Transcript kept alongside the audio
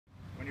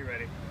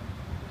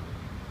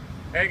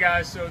Hey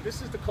guys, so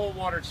this is the cold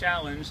water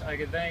challenge. I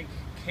could thank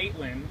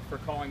Caitlin for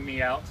calling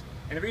me out.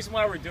 And the reason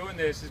why we're doing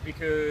this is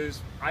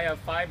because I have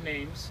 5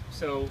 names,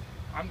 so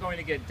I'm going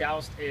to get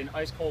doused in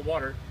ice cold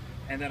water,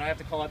 and then I have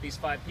to call out these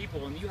 5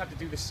 people, and you have to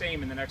do the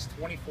same in the next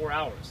 24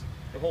 hours.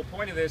 The whole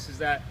point of this is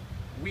that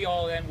we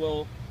all then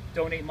will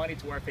donate money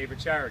to our favorite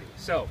charity.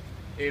 So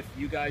if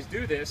you guys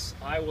do this,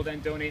 I will then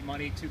donate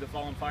money to the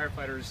Wildland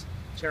Firefighters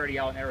charity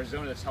out in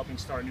Arizona that's helping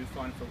start a new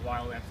fund for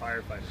Wildland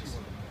Firefighters.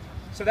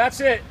 So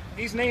that's it.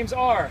 These names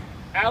are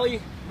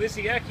Ali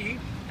Liziecki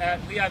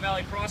at Lehigh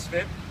Valley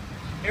CrossFit,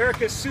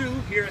 Erica Sue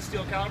here at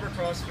Steel Caliber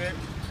CrossFit,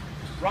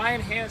 Ryan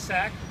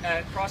Hansack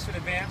at CrossFit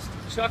Advanced,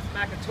 Chuck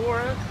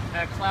McAtora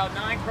at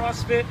Cloud9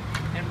 CrossFit,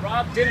 and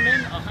Rob Dinneman,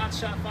 a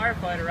hotshot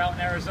firefighter out in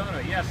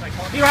Arizona. Yes, I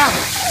called you out.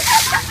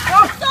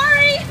 Oh,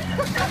 sorry!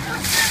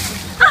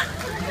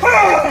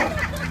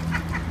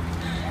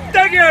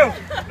 Thank you!